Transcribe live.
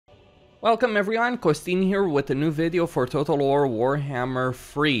Welcome everyone, Costin here with a new video for Total War Warhammer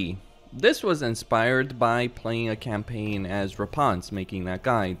 3. This was inspired by playing a campaign as Rapans, making that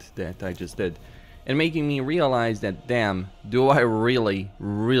guide that I just did, and making me realize that damn, do I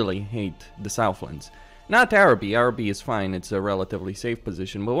really hate the Southlands. Not Araby, Araby is fine, it's a relatively safe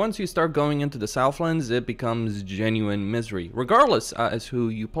position, but once you start going into the Southlands it becomes genuine misery, regardless as who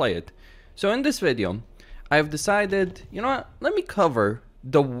you play it. So in this video, I've decided, you know what, let me cover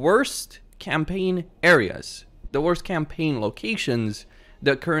the worst campaign areas, the worst campaign locations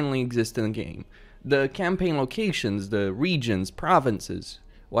that currently exist in the game. The campaign locations, the regions, provinces,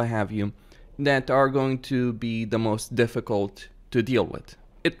 what have you, that are going to be the most difficult to deal with.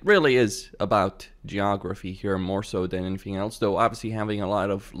 It really is about geography here more so than anything else, though obviously having a lot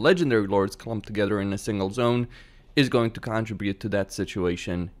of legendary lords clumped together in a single zone is going to contribute to that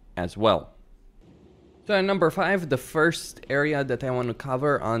situation as well. So at number 5, the first area that I want to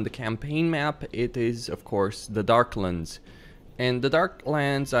cover on the campaign map, it is of course the Darklands. And the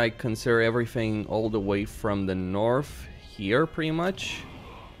Darklands, I consider everything all the way from the north here pretty much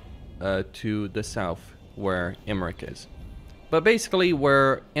to the south where Emmerich is. But basically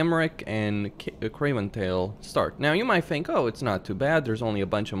where Emmerich and Craventail start. Now you might think, oh, it's not too bad, there's only a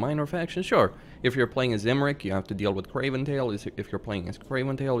bunch of minor factions. Sure, if you're playing as Emmerich, you have to deal with Craventail. If you're playing as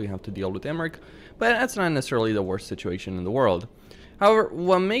Craventail, you have to deal with Emmerich. But that's not necessarily the worst situation in the world. However,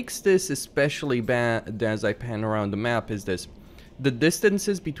 what makes this especially bad as I pan around the map is this. The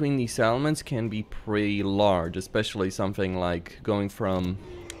distances between these settlements can be pretty large, especially something like going from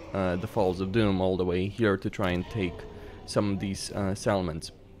the Falls of Doom all the way here to try and take some of these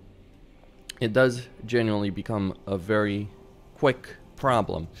settlements. It does genuinely become a very quick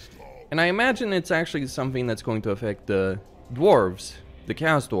problem. And I imagine it's actually something that's going to affect the dwarves, the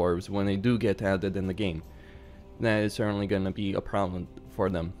chaos dwarves, when they do get added in the game. That is certainly going to be a problem for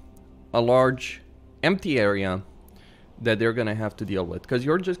them. A large empty area that they're going to have to deal with, because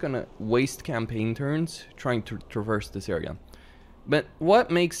you're just going to waste campaign turns trying to traverse this area. But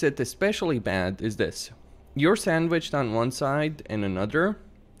what makes it especially bad is this. You're sandwiched on one side and another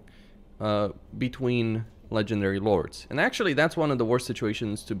between legendary lords. And actually that's one of the worst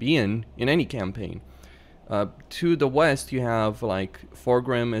situations to be in any campaign. To the west you have like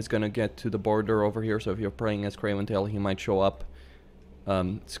Thorgrim is going to get to the border over here, so if you're playing as Craventail he might show up.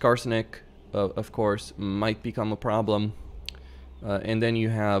 Skarsnik of course might become a problem. And then you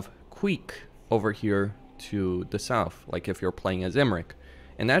have Queek over here to the south, like if you're playing as Emmerich.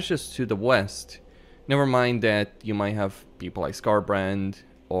 And that's just to the west. Never mind that you might have people like Skarbrand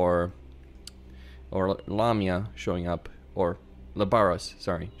or Lamia showing up, or Labaras,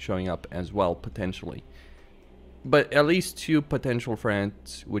 sorry, showing up as well, potentially. But at least two potential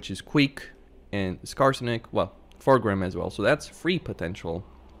friends, which is Queek and Skarsnik, well, Thorgrim as well. So that's 3 potential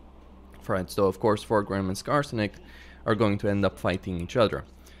friends. So of course Thorgrim and Skarsnik are going to end up fighting each other.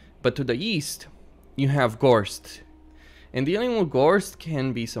 But to the east, you have Gorst. And dealing with Gorst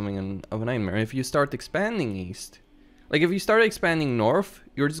can be something of a nightmare. If you start expanding east, like if you start expanding north,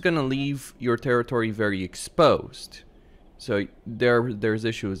 you're just gonna leave your territory very exposed. So there's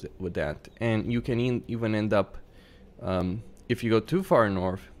issues with that, and you can even end up, if you go too far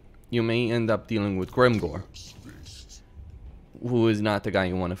north, you may end up dealing with Grimgor, who is not the guy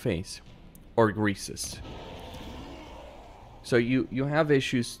you want to face, or Greasus. So you have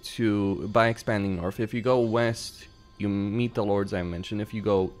issues by expanding north. If you go west, you meet the lords I mentioned. If you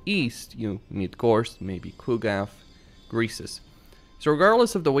go east, you meet Gorst, maybe Kugath, Greasus. So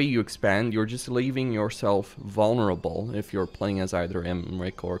regardless of the way you expand, you're just leaving yourself vulnerable if you're playing as either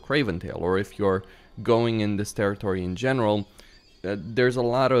Emmerich or Craventail, or if you're going in this territory in general. There's a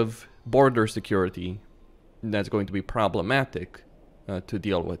lot of border security that's going to be problematic to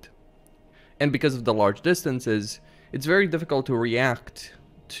deal with. And because of the large distances, it's very difficult to react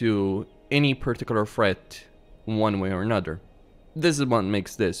to any particular threat one way or another. This is what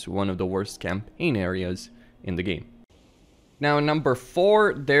makes this one of the worst campaign areas in the game. Now number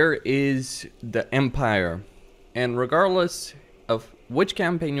 4, there is the Empire. And regardless of which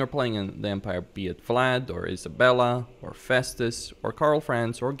campaign you're playing in the Empire, be it Vlad or Isabella or Festus or Karl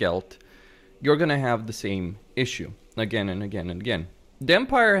Franz or Gelt, you're gonna have the same issue again and again and again. The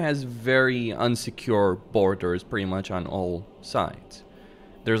Empire has very unsecure borders pretty much on all sides.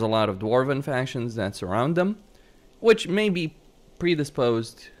 There's a lot of dwarven factions that surround them, which may be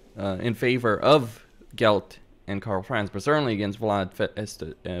predisposed in favor of Gelt and Karl Franz, but certainly against Vlad,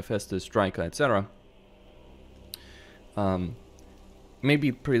 Festus, Strika, etc. May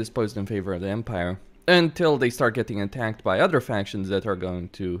be predisposed in favor of the Empire, until they start getting attacked by other factions that are going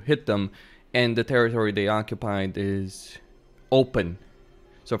to hit them, and the territory they occupied is open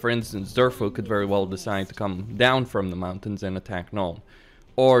So for instance, Durfu could very well decide to come down from the mountains and attack Null,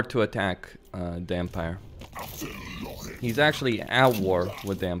 or to attack the Empire. He's actually at war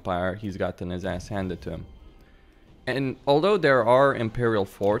with the Empire. He's gotten his ass handed to him. And although there are Imperial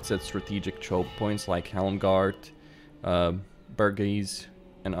forts at strategic choke points like Helmgart, Burgese,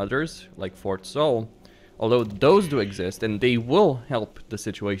 and others, like Fort Sol, although those do exist and they will help the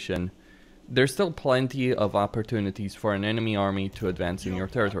situation, there's still plenty of opportunities for an enemy army to advance in your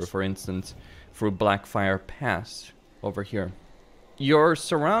territory, for instance, through Blackfire Pass over here. You're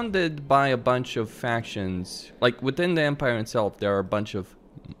surrounded by a bunch of factions. Like within the Empire itself, there are a bunch of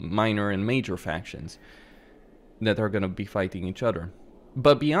minor and major factions that are going to be fighting each other.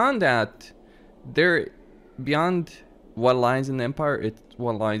 But beyond that, beyond what lies in the Empire, it's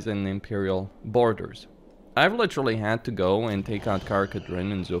what lies in the Imperial borders. I've literally had to go and take out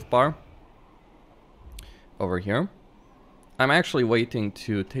Karkadrin and Zufbar over here. I'm actually waiting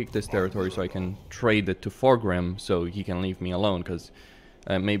to take this territory so I can trade it to Forgrim so he can leave me alone, because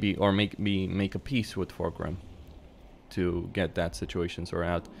maybe, or make a peace with Forgrim to get that situation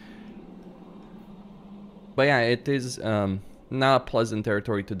sorted out. But yeah, it is not a pleasant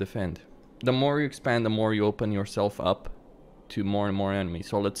territory to defend. The more you expand, the more you open yourself up to more and more enemies.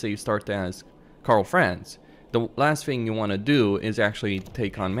 So let's say you start as Karl Franz. The last thing you want to do is actually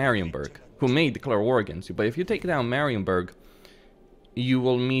take on Marienburg, who may declare war against you. But if you take down Marienburg, you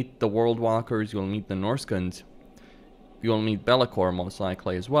will meet the World Walkers, you'll meet the Norskans, you'll meet Be'lakor most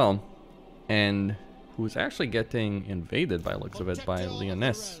likely as well, and who's actually getting invaded by looks of it by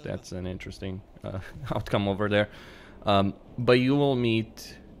Leonis. That's an interesting outcome over there. But you will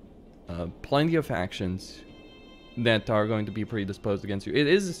meet plenty of factions that are going to be predisposed against you. It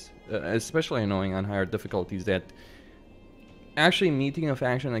is especially annoying on higher difficulties that actually meeting a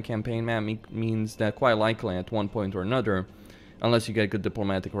faction in a campaign map means that quite likely at one point or another, unless you get good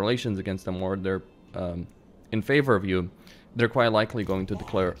diplomatic relations against them or they're in favor of you, they're quite likely going to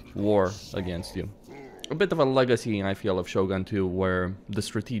declare war against you. A bit of a legacy, I feel, of Shogun 2, where the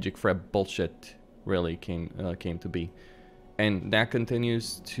strategic threat bullshit really came to be. And that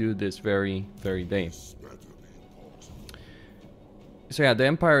continues to this very, very day. So yeah, the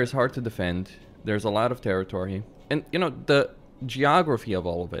Empire is hard to defend. There's a lot of territory. And, you know, the geography of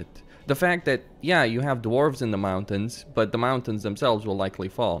all of it. The fact that, yeah, you have dwarves in the mountains, but the mountains themselves will likely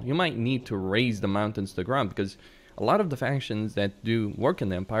fall. You might need to raise the mountains to the ground, because a lot of the factions that do work in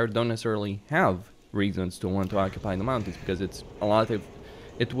the Empire don't necessarily have reasons to want to occupy the mountains, because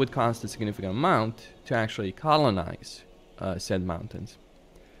it would cost a significant amount to actually colonize said mountains.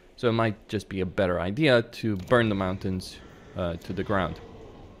 So it might just be a better idea to burn the mountains to the ground.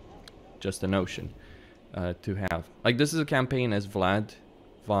 Just a notion to have. Like, this is a campaign as Vlad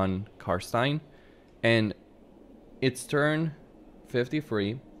von Karstein, and it's turn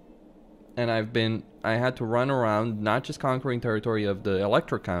 53, and I had to run around not just conquering territory of the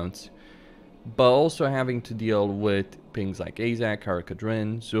Elector Counts, but also having to deal with things like Azak,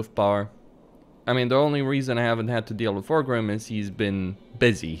 Karkadrin, Zufbar. I mean, the only reason I haven't had to deal with Forgrim is he's been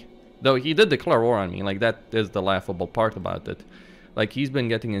busy. Though he did declare war on me, like, that is the laughable part about it. Like, he's been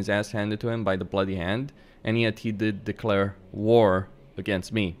getting his ass handed to him by the bloody hand, and yet he did declare war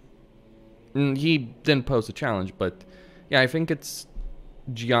against me. He didn't pose a challenge, but yeah, I think it's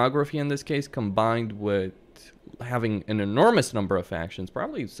geography in this case, combined with having an enormous number of factions,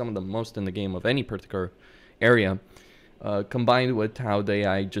 probably some of the most in the game of any particular area, combined with how the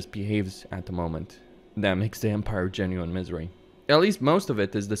AI just behaves at the moment, that makes the Empire genuine misery. At least most of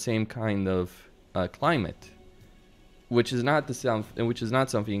it is the same kind of climate, which is not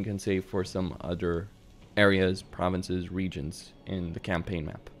something you can say for some other areas, provinces, regions in the campaign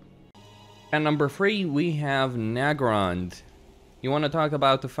map. At number 3, we have Naggarond. You want to talk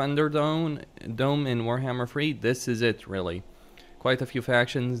about the Thunderdome in Warhammer 3? This is it, really. Quite a few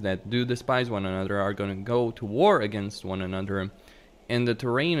factions that do despise one another are going to go to war against one another, and the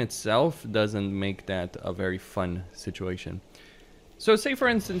terrain itself doesn't make that a very fun situation. So say, for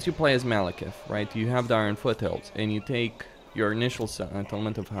instance, you play as Malekith, right? You have the Iron Foothills, and you take your initial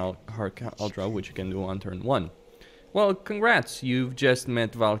settlement of Hardcaldra, which you can do on turn 1. Well, congrats, you've just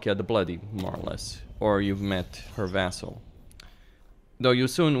met Valkia the Bloody, more or less. Or you've met her vassal. Though you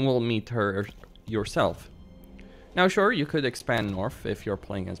soon will meet her yourself. Now sure, you could expand north if you're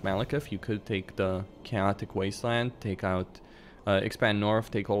playing as Malekith. You could take the Chaotic Wasteland, expand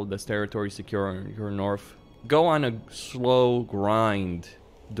north, take all of this territory, secure your north. Go on a slow grind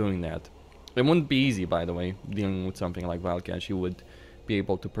doing that. It wouldn't be easy, by the way, dealing with something like Valkia. She would be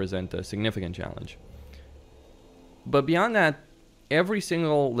able to present a significant challenge. But beyond that, every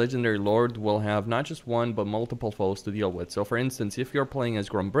single legendary lord will have not just one but multiple foes to deal with. So for instance, if you're playing as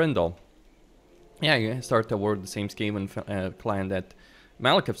Grombrindal, yeah, you start the war the same Skaven clan that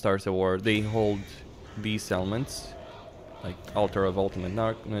Malekith starts the war. They hold these settlements, like Altar of Ultimate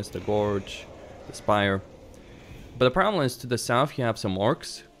Darkness, the Gorge, the Spire. But the problem is, to the south you have some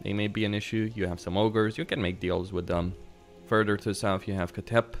orcs. They may be an issue. You have some ogres. You can make deals with them. Further to the south you have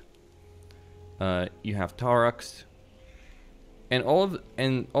Katep. You have Tarax. And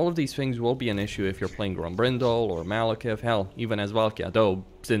all of these things will be an issue if you're playing Grombrindal or Malekith, hell, even as Valkia, though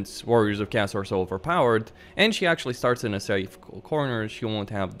since Warriors of Chaos are so overpowered, and she actually starts in a safe corner, she won't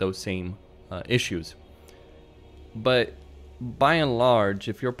have those same issues. But by and large,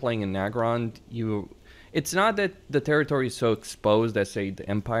 if you're playing in Naggarond, it's not that the territory is so exposed as, say, the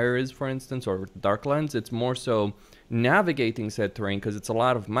Empire is, for instance, or Darklands. It's more so navigating said terrain, because it's a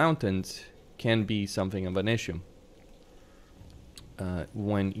lot of mountains, can be something of an issue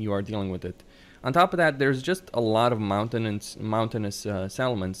when you are dealing with it. On top of that, there's just a lot of mountainous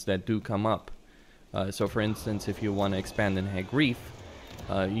settlements that do come up. So for instance, if you want to expand in Hag Reef,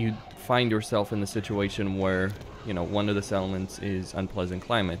 you find yourself in a situation where, you know, one of the settlements is unpleasant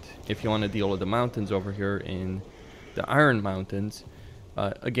climate. If you want to deal with the mountains over here in the Iron Mountains,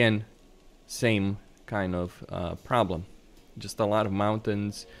 again, same kind of problem. Just a lot of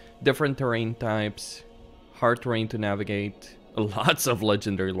mountains, different terrain types, hard terrain to navigate, lots of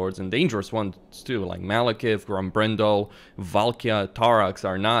legendary lords and dangerous ones too, like Malekith, Grombrindal, Valkia, Tarax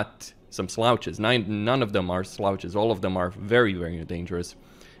are not some slouches. None of them are slouches. All of them are very, very dangerous.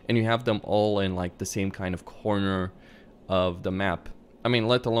 And you have them all in like the same kind of corner of the map. I mean,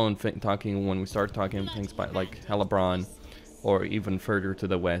 let alone when we start talking things like Helebron, or even further to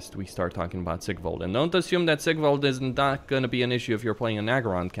the west, we start talking about Sigvald. And don't assume that Sigvald is not going to be an issue if you're playing a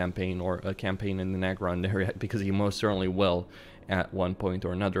Naggarond campaign or a campaign in the Naggarond area, because he most certainly will at one point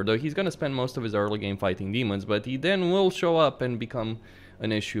or another. Though he's going to spend most of his early game fighting demons, but he then will show up and become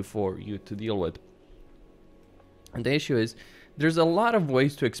an issue for you to deal with. And the issue is, there's a lot of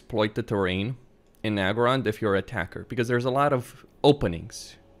ways to exploit the terrain in Naggarond if you're an attacker, because there's a lot of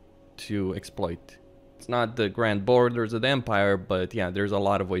openings to exploit. It's not the grand borders of the Empire, but yeah, there's a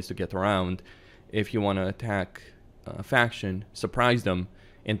lot of ways to get around if you want to attack a faction, surprise them,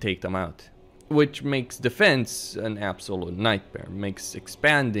 and take them out. Which makes defense an absolute nightmare, makes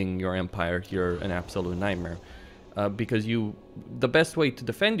expanding your empire here an absolute nightmare. Because the best way to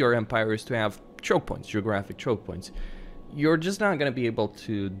defend your empire is to have choke points, geographic choke points. You're just not going to be able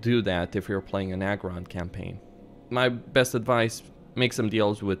to do that if you're playing a Naggarond campaign. My best advice, make some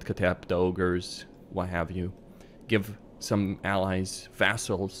deals with Katep, the ogres, what have you. Give some allies,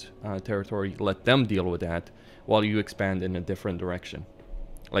 vassals, territory, let them deal with that while you expand in a different direction.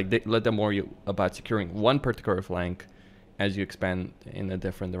 Like, let them worry about securing one particular flank as you expand in a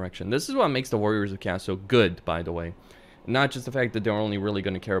different direction. This is what makes the Warriors of Chaos so good, by the way. Not just the fact that they're only really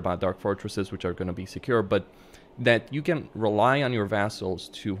going to care about dark fortresses, which are going to be secure, but that you can rely on your vassals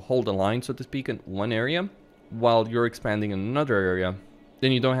to hold a line, so to speak, in one area while you're expanding in another area.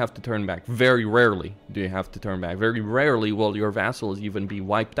 Then you don't have to turn back. Very rarely do you have to turn back. Very rarely will your vassals even be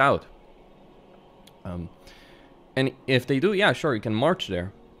wiped out. And if they do, yeah, sure, you can march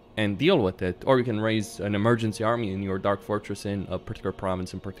there and deal with it. Or you can raise an emergency army in your dark fortress in a particular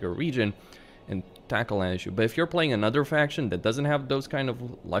province, in a particular region, and tackle an issue. But if you're playing another faction that doesn't have those kind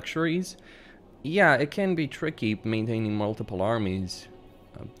of luxuries, yeah, it can be tricky maintaining multiple armies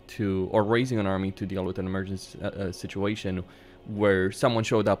or raising an army to deal with an emergency situation where someone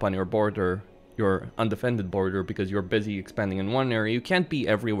showed up on your border, your undefended border, because you're busy expanding in one area. You can't be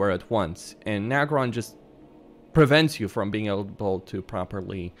everywhere at once, and Naggarond just prevents you from being able to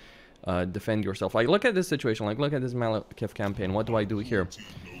properly defend yourself. Like, look at this situation, like, look at this Malekith campaign. What do I do here?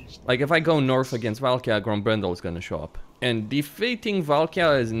 Like, if I go north against Valkia, Grombrindal is going to show up. And defeating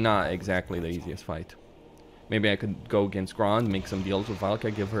Valkia is not exactly the easiest fight. Maybe I could go against Grond, make some deals with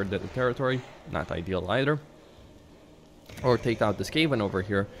Valkia, give her the territory. Not ideal either. Or take out the Skaven over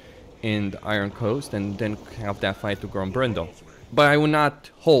here in the Iron Coast and then have that fight to Grombrindal. But I would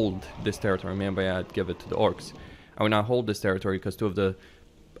not hold this territory. Maybe I'd give it to the orcs. I would not hold this territory because two of the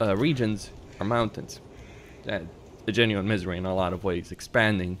regions are mountains. That's a genuine misery in a lot of ways.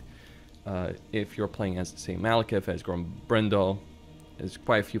 Expanding, if you're playing as the same Malekith, as Grombrindal, there's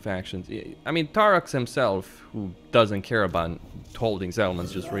quite a few factions. I mean, Tarax himself, who doesn't care about holding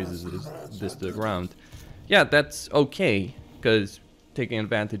settlements, just raises this to the ground. Yeah, that's okay, because taking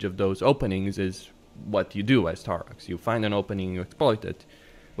advantage of those openings is what you do as Tarax. You find an opening, you exploit it.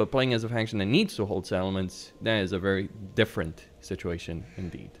 But playing as a faction that needs to hold settlements, that is a very different situation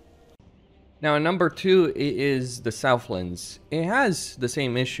indeed. Now, number 2 is the Southlands. It has the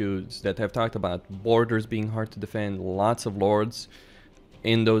same issues that I've talked about. Borders being hard to defend, lots of lords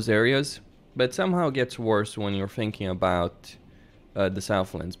in those areas. But somehow it gets worse when you're thinking about the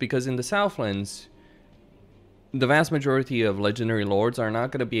Southlands. Because in the Southlands, the vast majority of legendary lords are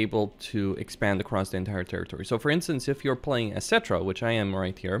not going to be able to expand across the entire territory. So for instance, if you're playing Etc., which I am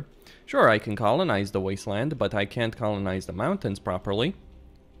right here, sure, I can colonize the wasteland, but I can't colonize the mountains properly,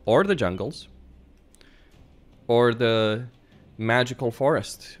 or the jungles, or the magical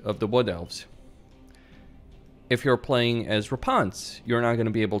forest of the wood elves. If you're playing as Rapans, you're not going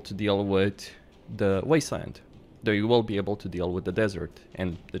to be able to deal with the wasteland, though you will be able to deal with the desert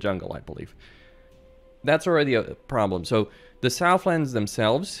and the jungle, I believe. That's already a problem. So the Southlands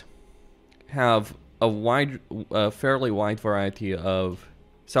themselves have a fairly wide variety of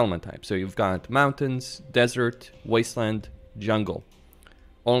settlement types. So you've got mountains, desert, wasteland, jungle,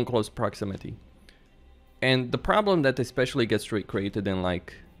 all in close proximity. And the problem that especially gets created in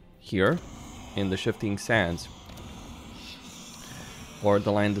like here, in the Shifting Sands, or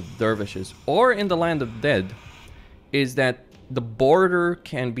the Land of Dervishes, or in the Land of Dead, is that the border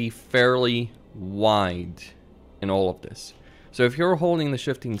can be fairly wide in all of this. So if you're holding the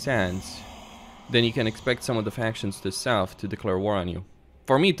Shifting Sands, then you can expect some of the factions to the south to declare war on you.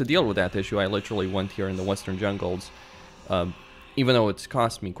 For me to deal with that issue, I literally went here in the western jungles. Even though it's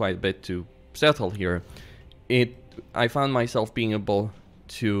cost me quite a bit to settle here, I found myself being able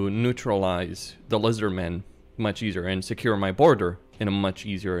to neutralize the lizardmen much easier and secure my border in a much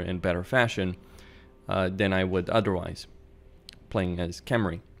easier and better fashion than I would otherwise, playing as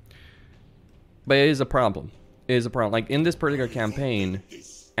Khemri. But it is a problem. It is a problem. Like in this particular campaign,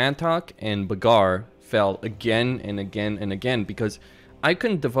 Antok and Bagar fell again and again and again because I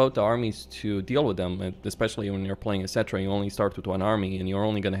couldn't devote the armies to deal with them, especially when you're playing etc. You only start with one army, and you're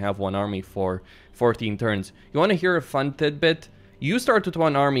only going to have one army for 14 turns. You want to hear a fun tidbit? You start with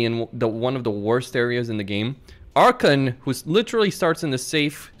one army in one of the worst areas in the game. Arkhan, who literally starts in the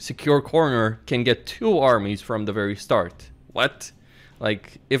safe, secure corner, can get 2 armies from the very start. What?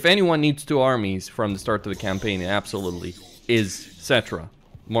 Like, if anyone needs 2 armies from the start of the campaign, it absolutely is Cetra.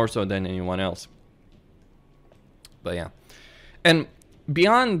 More so than anyone else. But yeah. And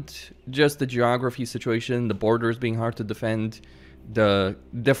beyond just the geography situation, the borders being hard to defend, the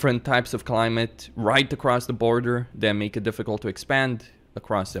different types of climate right across the border that make it difficult to expand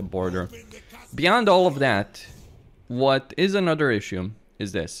across that border. Beyond all of that, what is another issue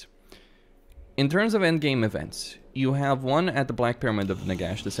is this. In terms of endgame events, you have one at the Black Pyramid of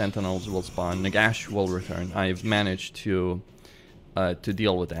Nagash. The Sentinels will spawn. Nagash will return. I've managed to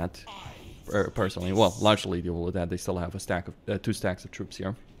deal with that personally. Well, largely deal with that. They still have a stack of 2 stacks of troops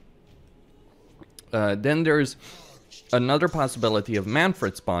here. Then there's another possibility of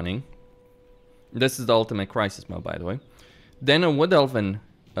Manfred spawning. This is the ultimate crisis mode, by the way. Then a Wood Elven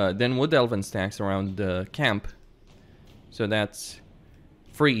stacks around the camp. So that's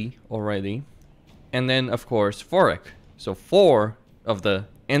free already. And then, of course, Forik. So 4 of the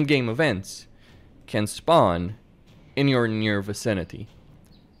endgame events can spawn in your near vicinity.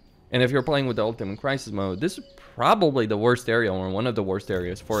 And if you're playing with the Ultimate Crisis mode, this is probably the worst area, or one of the worst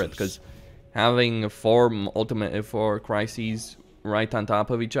areas for it, because having 4 crises right on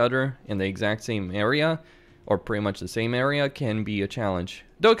top of each other in the exact same area, or pretty much the same area, can be a challenge.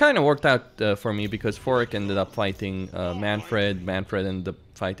 Though it kind of worked out for me, because Forik ended up fighting Manfred. Manfred ended up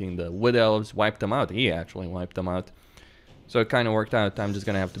fighting the Wood Elves, wiped them out. He actually wiped them out. So it kind of worked out. I'm just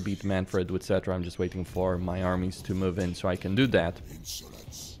going to have to beat Manfred with Cetra. I'm just waiting for my armies to move in so I can do that.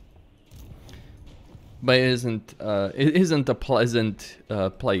 But it isn't a pleasant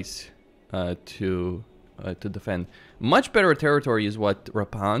place to defend. Much better territory is what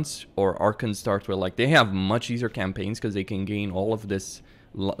Rapans or Arkhan start with. Like, they have much easier campaigns because they can gain all of this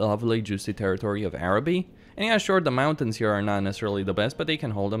lovely juicy territory of Araby. And yeah, sure, the mountains here are not necessarily the best, but they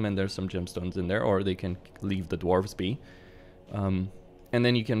can hold them, and there's some gemstones in there, or they can leave the dwarves be. And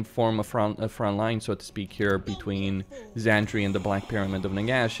then you can form a front line, so to speak, here between Zantri and the Black Pyramid of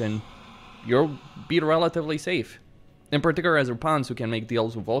Nagash, and you'll be relatively safe. In particular, as Rapans, who can make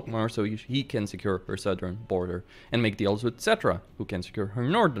deals with Volkmar, so he can secure her southern border, and make deals with Cetra, who can secure her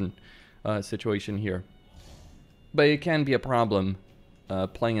northern situation here. But it can be a problem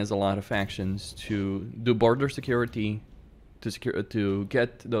playing as a lot of factions to do border security, to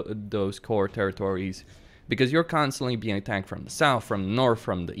get those core territories, because you're constantly being attacked from the south, from the north,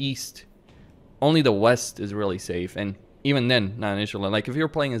 from the east. Only the west is really safe, and even then, not initially. Like, if you're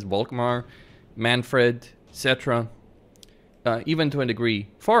playing as Volkmar, Manfred, Cetra, even to a degree,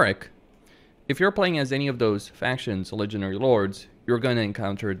 Forik, if you're playing as any of those factions, legendary lords, you're going to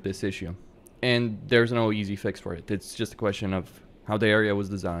encounter this issue. And there's no easy fix for it. It's just a question of how the area was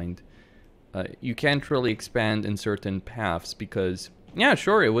designed. You can't really expand in certain paths because, yeah,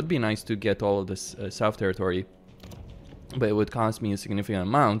 sure, it would be nice to get all of this South territory, but it would cost me a significant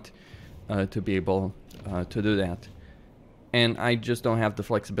amount to be able to do that. And I just don't have the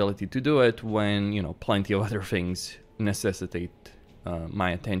flexibility to do it when, you know, plenty of other things necessitate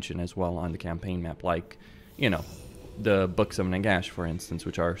my attention as well on the campaign map, like, you know, the Books of Nagash, for instance,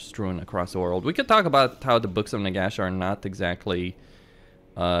 which are strewn across the world. We could talk about how the Books of Nagash are not exactly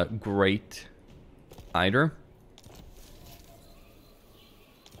great either.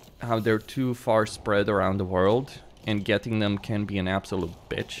 How they're too far spread around the world, and getting them can be an absolute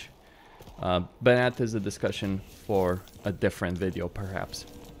bitch. But that is a discussion for a different video, perhaps.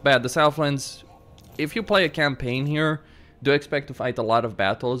 But at the Southlands, if you play a campaign here, do expect to fight a lot of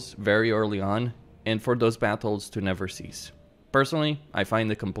battles very early on, and for those battles to never cease. Personally, I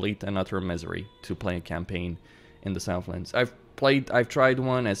find it complete and utter misery to play a campaign in the Southlands. I've tried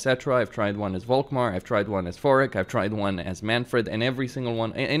one as Cetra, I've tried one as Volkmar, I've tried one as Forik, I've tried one as Manfred, and every single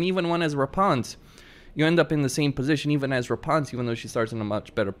one, and even one as Rapans, you end up in the same position, even as Rapans, even though she starts in a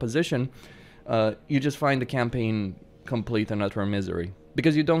much better position. You just find the campaign complete and utter misery,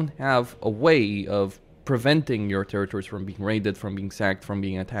 because you don't have a way of preventing your territories from being raided, from being sacked, from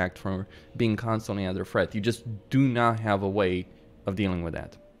being attacked, from being constantly under threat. You just do not have a way of dealing with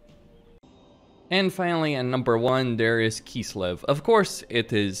that. And finally, at number 1, there is Kislev. Of course,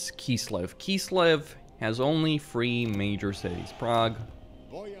 it is Kislev. Kislev has only 3 major cities: Prague,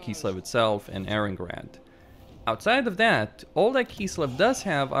 Kislev itself, and Erengrad. Outside of that, all that Kislev does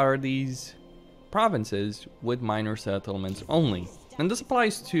have are these provinces with minor settlements only. And this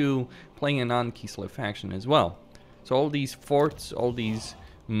applies to playing a non-Kislev faction as well. So all these forts, all these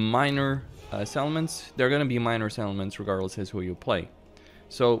minor settlements, they're going to be minor settlements regardless as who you play.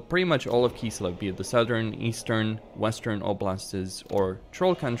 So pretty much all of Kislev, be it the southern, eastern, western oblasts, or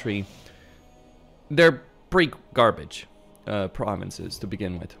Troll Country, they're pretty garbage provinces to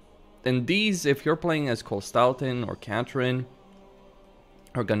begin with. And these, if you're playing as Kolstaltin or Catherine,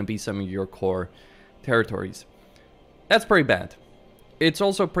 are going to be some of your core territories. That's pretty bad. It's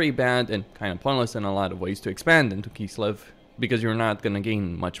also pretty bad and kind of pointless in a lot of ways to expand into Kislev, because you're not going to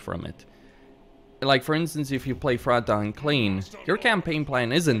gain much from it. Like, for instance, if you play Frata and Clean, your campaign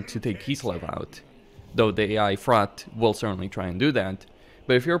plan isn't to take Kislev out, though the AI Frat will certainly try and do that.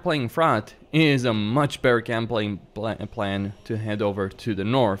 But if you're playing Frat, it is a much better campaign plan to head over to the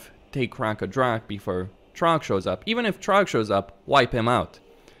north, take Krakadrak before Trog shows up. Even if Trog shows up, wipe him out.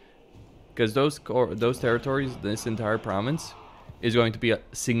 Because those territories, this entire province, is going to be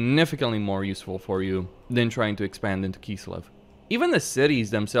significantly more useful for you than trying to expand into Kislev. Even the cities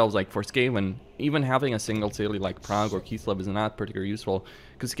themselves, like for Skaven, even having a single city like Prague or Kislev is not particularly useful,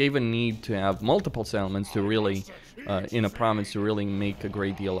 because Skaven need to have multiple settlements to really, in a province, to really make a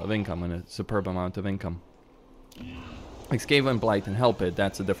great deal of income, and a superb amount of income. Like Skaven, Blight, and Help It,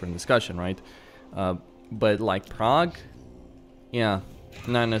 that's a different discussion, right? But like Prague, yeah,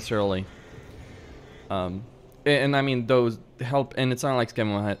 not necessarily. And I mean, those help, and it's not like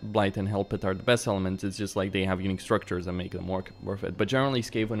Skaven, Blight, and Help It are the best elements. It's just like they have unique structures that make them worth it. But generally,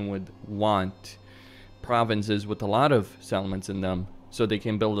 Skaven would want provinces with a lot of settlements in them, so they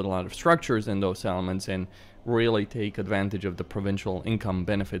can build a lot of structures in those settlements and really take advantage of the provincial income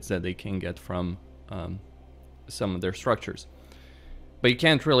benefits that they can get from some of their structures. But you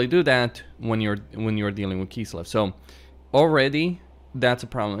can't really do that when you're dealing with Kislev. So already that's a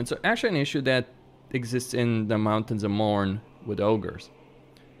problem. It's actually an issue that exists in the Mountains of Morn with ogres.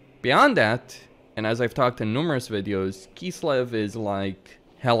 Beyond that, and as I've talked in numerous videos, Kislev is like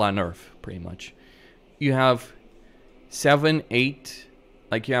hell on earth, pretty much. You have 7, 8,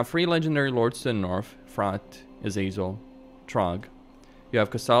 like you have 3 legendary lords to the north, Frat, Azazel, Trog. You have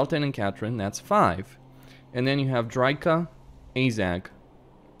Kasaltin and Katrin, that's 5. And then you have Draika, Azag,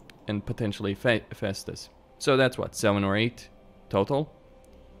 and potentially Festus. So that's what, 7 or 8 total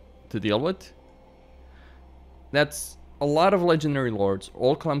to deal with? That's a lot of legendary lords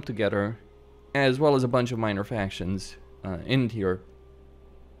all clumped together, as well as a bunch of minor factions in here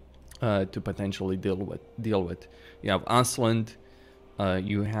to potentially deal with. You have Asland,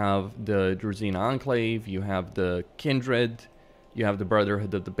 you have the Druzina Enclave, you have the Kindred, you have the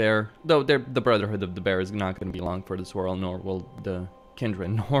Brotherhood of the Bear. Though the Brotherhood of the Bear is not going to be long for this world, nor will the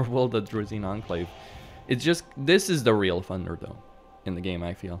Kindred, nor will the Druzina Enclave. It's just, this is the real thunder though in the game,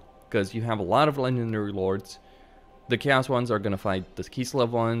 I feel, because you have a lot of legendary lords. The Chaos ones are going to fight the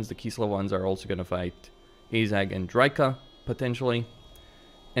Kislev ones. The Kislev ones are also going to fight Azag and Draika, potentially.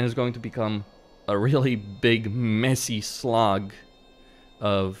 And it's going to become a really big, messy slog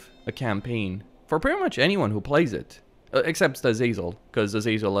of a campaign for pretty much anyone who plays it. Except Azazel, because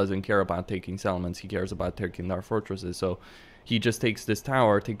Azazel doesn't care about taking settlements, he cares about taking our fortresses, so he just takes this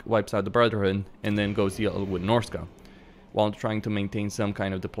tower, wipes out the Brotherhood, and then goes deal with Norska, while trying to maintain some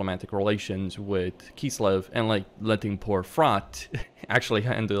kind of diplomatic relations with Kislev, and like letting poor Frat actually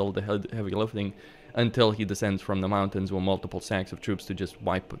handle the heavy lifting until he descends from the mountains with multiple stacks of troops to just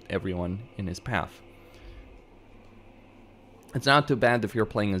wipe everyone in his path. It's not too bad if you're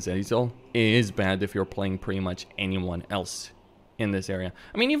playing Azazel. It is bad if you're playing pretty much anyone else in this area.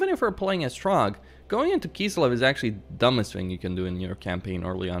 I mean, even if you're playing as Strog, going into Kislev is actually the dumbest thing you can do in your campaign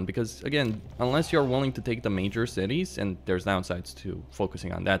early on. Because, again, unless you're willing to take the major cities, and there's downsides to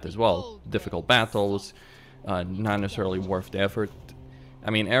focusing on that as well. Difficult battles, not necessarily worth the effort.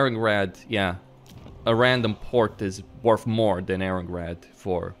 I mean, Erengrad, yeah, a random port is worth more than Erengrad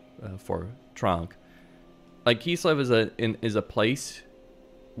for Trog. Like, Kislev is a place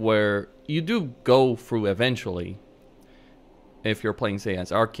where you do go through eventually, if you're playing, say,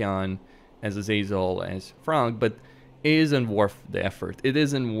 as Archeon, as Azazel, as Frog, but it isn't worth the effort. It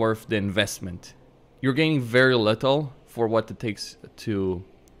isn't worth the investment. You're gaining very little for what it takes to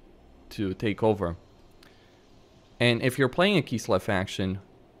take over. And if you're playing a Kislev faction,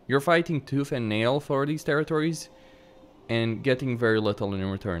 you're fighting tooth and nail for these territories and getting very little in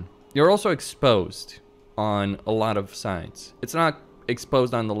return. You're also exposed on a lot of sides. It's not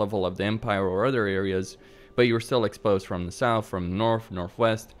exposed on the level of the Empire or other areas, but you're still exposed from the south, from the north,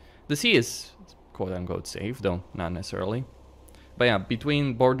 northwest. The sea is quote-unquote safe, though not necessarily. But yeah,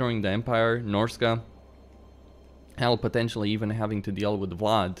 between bordering the Empire, Norska, hell, potentially even having to deal with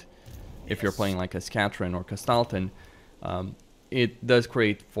Vlad, if you're playing like a Skatrin or Castalton, it does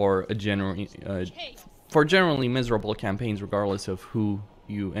create for a generally miserable campaigns, regardless of who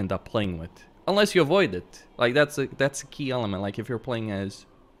you end up playing with. Unless you avoid it. Like, that's a key element. Like, if you're playing as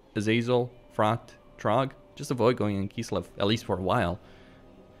Azazel, Frat, Trog, just avoid going in Kislev, at least for a while.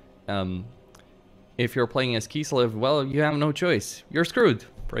 If you're playing as Kislev, well, you have no choice. You're screwed,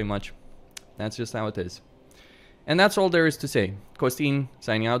 pretty much. That's just how it is. And that's all there is to say. Costin,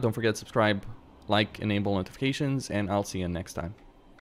 signing out. Don't forget to subscribe, like, enable notifications, and I'll see you next time.